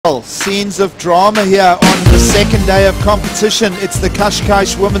Scenes of drama here on the second day of competition. It's the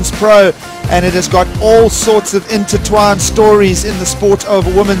Cascais Women's Pro, and it has got all sorts of intertwined stories in the sport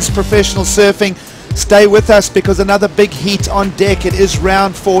of women's professional surfing. Stay with us because another big heat on deck. It is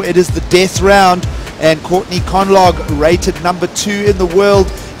round 4. It is the death round, and Courtney Conlogue, rated number 2 in the world,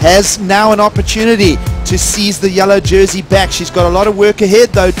 has now an opportunity to seize the yellow jersey back. She's got a lot of work ahead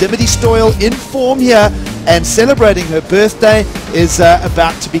though. Dimity Stoyle in form here and celebrating her birthday is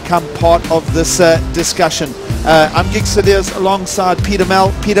about to become part of this discussion. I'm Gig Saliers alongside Peter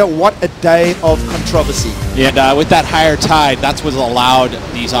Mel. Peter, what a day of controversy. Yeah, and with that higher tide, that's what's allowed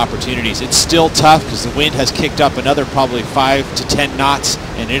these opportunities. It's still tough because the wind has kicked up another probably 5 to 10 knots,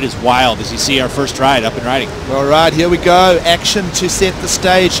 and it is wild as you see our first ride up and riding. All right, here we go. Action to set the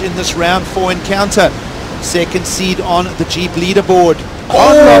stage in this round 4 encounter. Second seed on the Jeep leaderboard.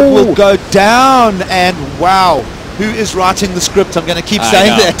 Conlogue will go down, and wow. Who is writing the script? I'm going to keep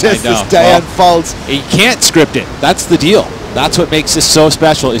saying that as this day unfolds. You can't script it. That's the deal. That's what makes this so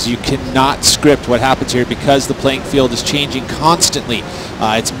special, is you cannot script what happens here because the playing field is changing constantly.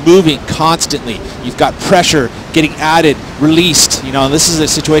 It's moving constantly. You've got pressure getting added, released. You know, and this is a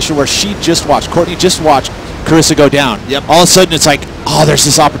situation where Courtney just watched Carissa go down. Yep. All of a sudden it's like, oh, there's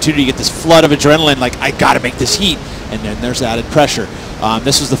this opportunity to get this flood of adrenaline, like I got to make this heat. And then there's added pressure.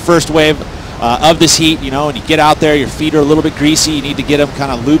 This was the first wave of this heat, you know, and you get out there, your feet are a little bit greasy, you need to get them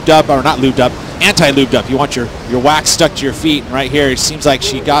kind of lubed up, or not lubed up, anti-lubed up. You want your wax stuck to your feet, and right here it seems like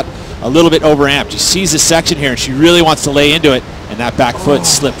she got a little bit overamped. She sees this section here and she really wants to lay into it, and that back foot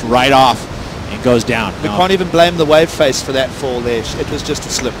slipped right off and goes down. We can't even blame the wave face for that fall there. It was just a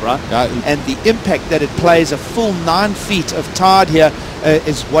slip, right? And the impact that it plays, a full 9 feet of tide here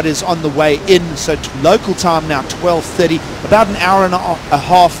is what is on the way in. So local time now, 12:30, about an hour and a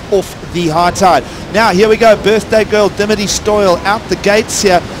half off the high tide. Now here we go, birthday girl Dimity Stoyle out the gates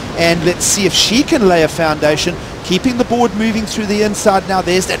here, and let's see if she can lay a foundation, keeping the board moving through the inside. Now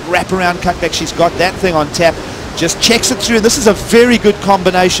there's that wraparound cutback. She's got that thing on tap. Just checks it through. This is a very good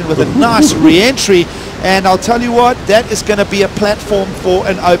combination with a nice re-entry, and I'll tell you what, that is going to be a platform for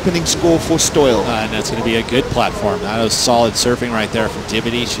an opening score for Stoyle. And that's going to be a good platform. That was solid surfing right there from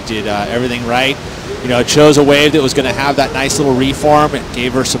Dimity. She did everything right. You know, it chose a wave that was going to have that nice little reform. It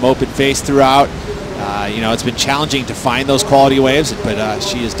gave her some open face throughout. You know, it's been challenging to find those quality waves, but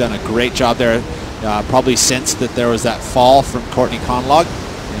she has done a great job there. Probably sensed that there was that fall from Courtney Conlogue,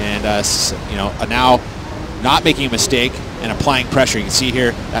 and you know, now not making a mistake and applying pressure. You can see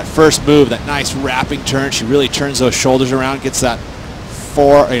here that first move, that nice wrapping turn. She really turns those shoulders around, gets that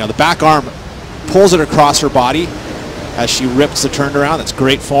the back arm, pulls it across her body as she rips the turn around. That's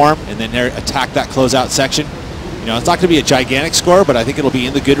great form, and then there attack that closeout section. You know, it's not going to be a gigantic score, but I think it'll be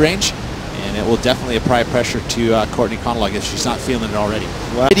in the good range, and it will definitely apply pressure to Courtney Conlogue if she's not feeling it already.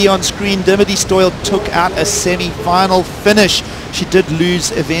 On screen, Dimity Stoyle took out a semi-final finish. She did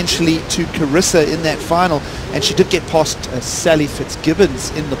lose eventually to Carissa in that final, and she did get past Sally Fitzgibbons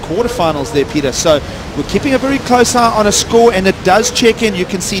in the quarterfinals there, Peter. So we're keeping a very close eye on a score, and it does check in. You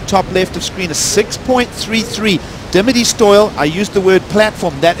can see top left of screen a 6.33. Dimity Stoyle, I used the word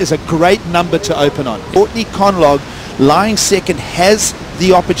platform. That is a great number to open on. Courtney Conlogue, lying second, has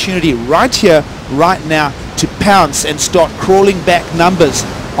the opportunity right here, right now, to pounce and start crawling back numbers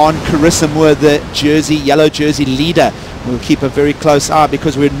on Carissa Moore, the yellow jersey leader. We'll keep a very close eye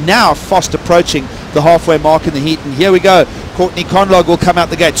because we're now fast approaching the halfway mark in the heat. And here we go. Courtney Conlogue will come out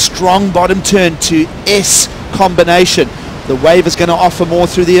the gate. Strong bottom turn to S combination. The wave is going to offer more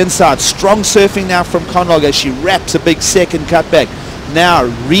through the inside. Strong surfing now from Conlogue as she wraps a big second cutback. Now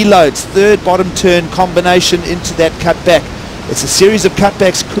reloads, third bottom turn combination into that cutback. It's a series of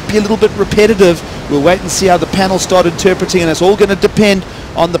cutbacks, could be a little bit repetitive. We'll wait and see how the panel start interpreting, and it's all going to depend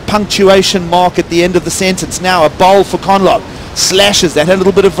on the punctuation mark at the end of the sentence. Now a bowl for Conlogue. Slashes, that had a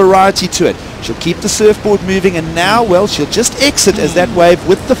little bit of variety to it. She'll keep the surfboard moving, and now, well, she'll just exit as that wave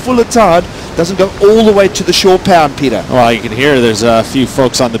with the fuller tide doesn't go all the way to the shore pound, Peter. Well, you can hear there's a few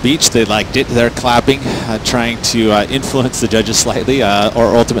folks on the beach. They liked it. They're clapping, trying to influence the judges slightly,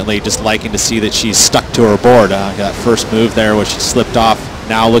 or ultimately just liking to see that she's stuck to her board. That first move there where she slipped off,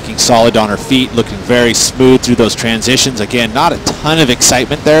 now looking solid on her feet, looking very smooth through those transitions. Again, not a ton of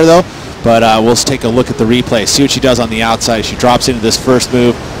excitement there, though, but we'll take a look at the replay, see what she does on the outside. She drops into this first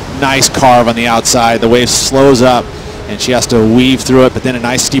move, nice carve on the outside. The wave slows up, and she has to weave through it, but then a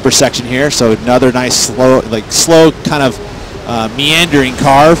nice steeper section here, so another nice slow kind of meandering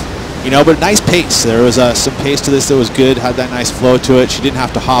carve, you know, but nice pace. There was some pace to this that was good, had that nice flow to it. She didn't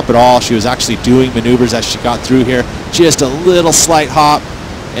have to hop at all. She was actually doing maneuvers as she got through here, just a little slight hop,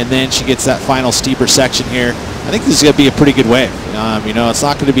 and then she gets that final steeper section here. I think this is going to be a pretty good wave. You know, it's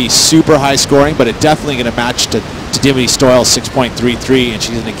not going to be super high scoring, but it's definitely going to match to Dimity Stoyle's 6.33, and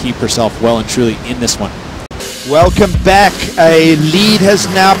she's going to keep herself well and truly in this one. Welcome back. A lead has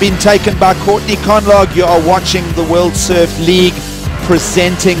now been taken by Courtney Conlogue. You are watching the World Surf League,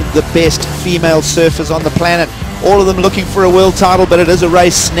 presenting the best female surfers on the planet. All of them looking for a world title, but it is a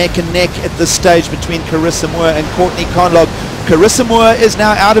race neck and neck at this stage between Carissa Moore and Courtney Conlogue. Carissa Moore is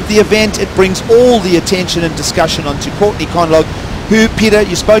now out of the event. It brings all the attention and discussion onto Courtney Conlogue, who, Peter,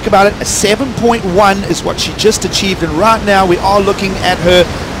 you spoke about it, a 7.1 is what she just achieved, and right now we are looking at her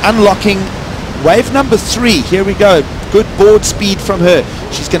unlocking wave number 3. Here we go. Good board speed from her.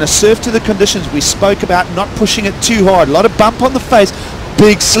 She's going to surf to the conditions we spoke about, not pushing it too hard. A lot of bump on the face,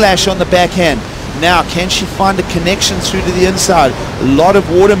 big slash on the backhand. Now, can she find a connection through to the inside? A lot of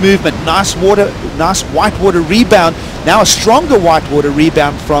water movement. Nice white water rebound. Now a stronger white water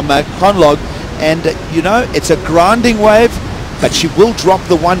rebound from Conlogue. And, you know, it's a grinding wave, but she will drop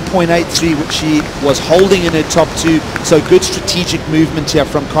the 1.83, which she was holding in her top 2. So good strategic movement here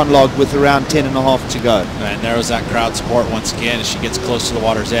from Conlogue with around 10.5 to go. And there was that crowd support once again as she gets close to the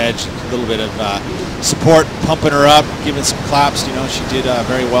water's edge. A little bit of support pumping her up, giving some claps. You know, she did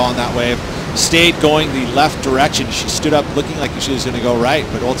very well on that wave. Stayed going the left direction. She stood up looking like she was going to go right,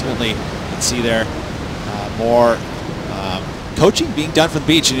 but ultimately you can see there more coaching being done from the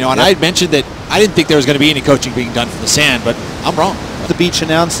beach. And, you know, and I had mentioned that I didn't think there was going to be any coaching being done from the sand, but I'm wrong. The beach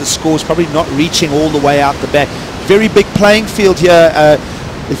announced the scores probably not reaching all the way out the back. Very big playing field here.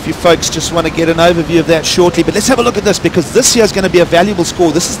 If you folks just want to get an overview of that shortly, but let's have a look at this, because this here is going to be a valuable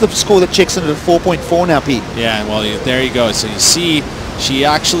score. This is the score that checks in at 4.4 now, Pete. Yeah, well, there you go. So you see, she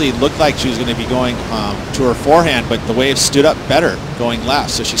actually looked like she was going to be going to her forehand, but the wave stood up better going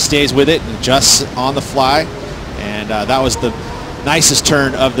left. So she stays with it and adjusts on the fly, and that was the nicest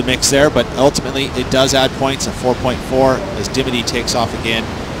turn of the mix there, but ultimately it does add points at 4.4 as Dimity takes off again.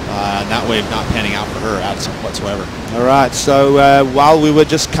 And that wave not panning out for her whatsoever. All right, so while we were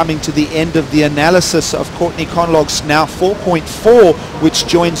just coming to the end of the analysis of Courtney Conlogue's now 4.4, which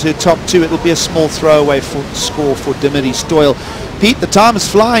joins her top 2, it'll be a small throwaway score for Dimity Stoyle. Pete, the time is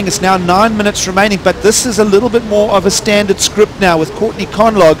flying. It's now 9 minutes remaining, but this is a little bit more of a standard script now with Courtney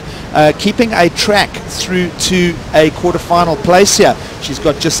Conlogue keeping a track through to a quarterfinal place here. She's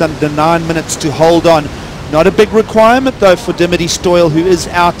got just under 9 minutes to hold on. Not a big requirement though for Dimity Stoyle, who is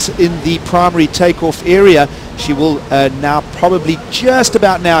out in the primary takeoff area. She will now probably just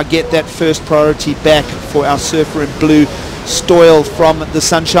about now get that first priority back for our surfer in blue, Stoyle from the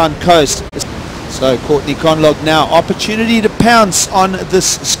Sunshine Coast. So Courtney Conlogue now, opportunity to pounce on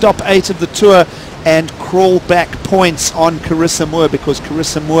this stop 8 of the tour and crawl back points on Carissa Moore, because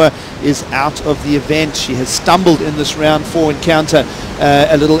Carissa Moore is out of the event. She has stumbled in this round 4 encounter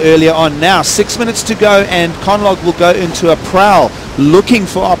a little earlier on. Now 6 minutes to go, and Conlogue will go into a prowl, looking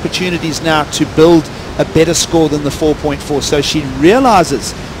for opportunities now to build a better score than the 4.4. So she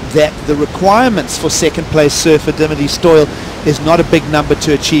realizes that the requirements for second place surfer Dimity Stoyle is not a big number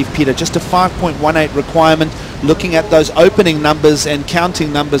to achieve, Peter. Just a 5.18 requirement. Looking at those opening numbers and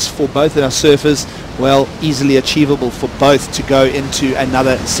counting numbers for both of our surfers, well, easily achievable for both to go into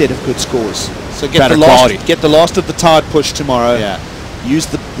another set of good scores. So get the last of the tide push tomorrow. Yeah. Use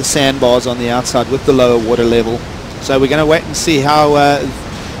the sandbars on the outside with the lower water level. So we're going to wait and see how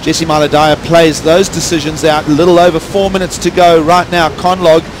Jessie Maladaya plays those decisions out. A little over 4 minutes to go right now.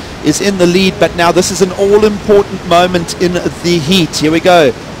 Conlogue is in the lead, but now this is an all-important moment in the heat. Here we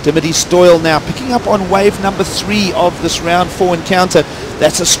go. Dimity Stoyle now picking up on wave number 3 of this round 4 encounter.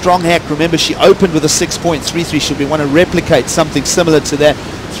 That's a strong hack. Remember, she opened with a 6.33. Should we want to replicate something similar to that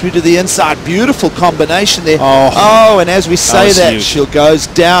through to the inside? Beautiful combination there. Oh, and as we say that, she goes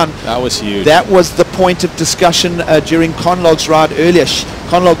down. That was huge. That was the point of discussion during Conlogue's ride earlier.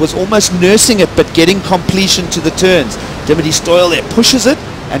 Conlogue was almost nursing it, but getting completion to the turns. Dimity Stoyle there pushes it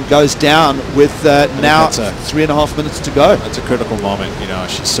and goes down with now 3.5 minutes to go. That's a critical moment. You know,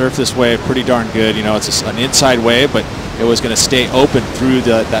 she surfed this wave pretty darn good. You know, it's an inside wave, but it was going to stay open through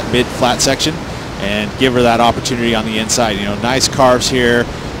that mid flat section and give her that opportunity on the inside. You know, nice carves here.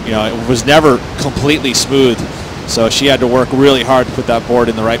 You know, it was never completely smooth, so she had to work really hard to put that board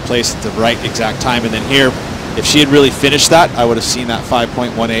in the right place at the right exact time. And then here, if she had really finished that, I would have seen that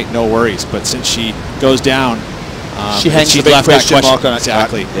 5.18, no worries. But since she goes down, she hangs a big question mark on it.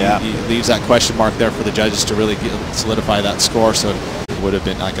 Exactly. Yeah. He leaves that question mark there for the judges to really solidify that score. So it would have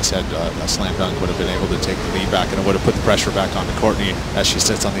been, like I said, a slam dunk would have been able to take the lead back, and it would have put the pressure back onto Courtney as she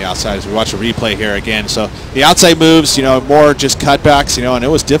sits on the outside. As we watch a replay here again, so the outside moves, you know, more just cutbacks, you know, and it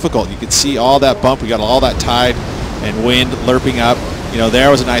was difficult. You could see all that bump. We got all that tide and wind lurping up. You know,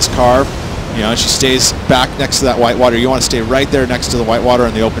 there was a nice carve. You know, she stays back next to that white water. You want to stay right there next to the white water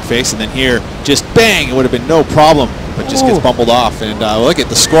in the open face, and then here, just bang, it would have been no problem, but just gets bumbled off. And look at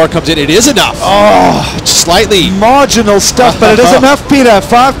the score comes in. It is enough. Oh, slightly marginal stuff, but it is enough, Peter.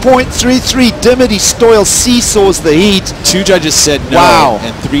 5.33. Dimity Stoyle seesaws the heat. 2 judges said no, wow,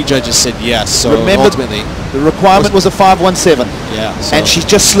 and 3 judges said yes. So remember, ultimately, the requirement was a 5.17. Yeah, so and she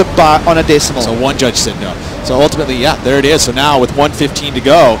just slipped by on a decimal. So 1 judge said no. So ultimately, yeah, there it is. So now with 1:15 to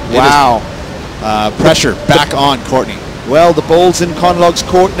go, wow. Pressure back on Courtney. Well, the ball's in Conlogue's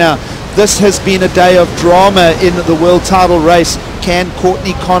court now. This has been a day of drama in the world title race. Can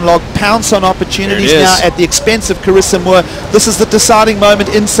Courtney Conlogue pounce on opportunities now at the expense of Carissa Moore? This is the deciding moment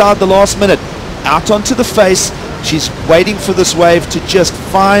inside the last minute. Out onto the face. She's waiting for this wave to just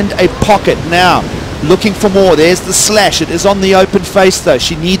find a pocket now. Looking for more. There's the slash. It is on the open face though.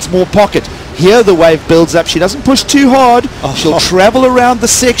 She needs more pocket. Here the wave builds up. She doesn't push too hard. She'll travel around the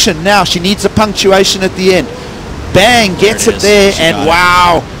section. Now she needs a punctuation at the end. Bang, gets it there, and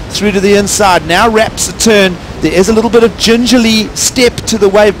wow, through to the inside. Now wraps a turn. There is a little bit of gingerly step to the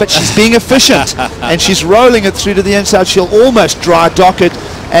wave, but she's being efficient, and she's rolling it through to the inside. She'll almost dry dock it,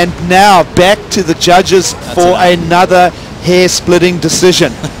 and now back to the judges for another hair-splitting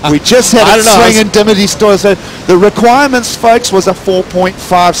decision. We just had a swing in Dimity Stoyle. So the requirements, folks, was a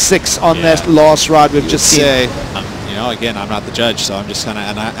 4.56 on that last ride we've just seen. You know, again, I'm not the judge, so I'm just kind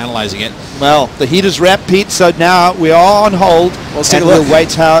of analyzing it. Well, the heat is wrapped, Pete, so now we are on hold, and we'll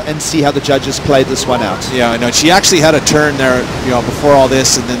wait and see how the judges play this one out. Yeah, I know. She actually had a turn there, you know, before all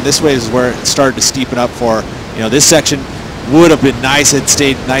this, and then this way is where it started to steepen up for, you know, this section would have been nice. It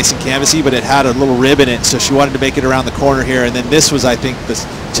stayed nice and canvassy, but it had a little rib in it, so she wanted to make it around the corner here. And then this was, I think, this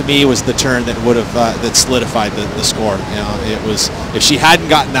to me was the turn that would have that solidified the score. You know, it was, if she hadn't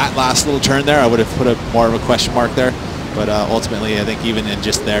gotten that last little turn there, I would have put more of a question mark there. But ultimately, I think even in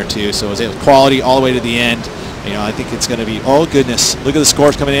just there too. So it was quality all the way to the end. You know, I think it's going to be, oh goodness, look at the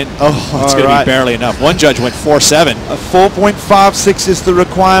scores coming in. Oh, it's going to be barely enough. One judge went 4.7. A 4.56 is the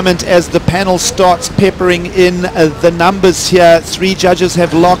requirement as the panel starts peppering in the numbers here. 3 judges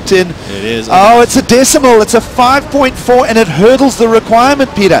have locked in. It is. Oh, it's a decimal. It's a 5.4, and it hurdles the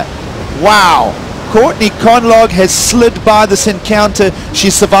requirement, Peter. Wow. Courtney Conlogue has slid by this encounter.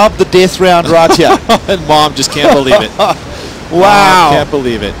 She survived the death round right here. And Mom just can't believe it. Wow. Mom can't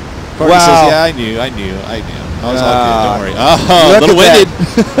believe it. Courtney says, yeah, I knew. I was all good, don't worry. Oh, a little winded.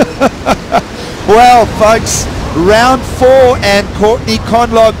 Well, folks, round 4, and Courtney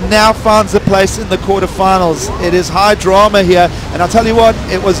Conlogue now finds a place in the quarterfinals. It is high drama here, and I'll tell you what,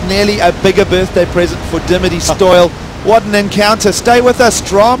 it was nearly a bigger birthday present for Dimity Stoyle. What an encounter. Stay with us.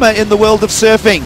 Drama in the world of surfing.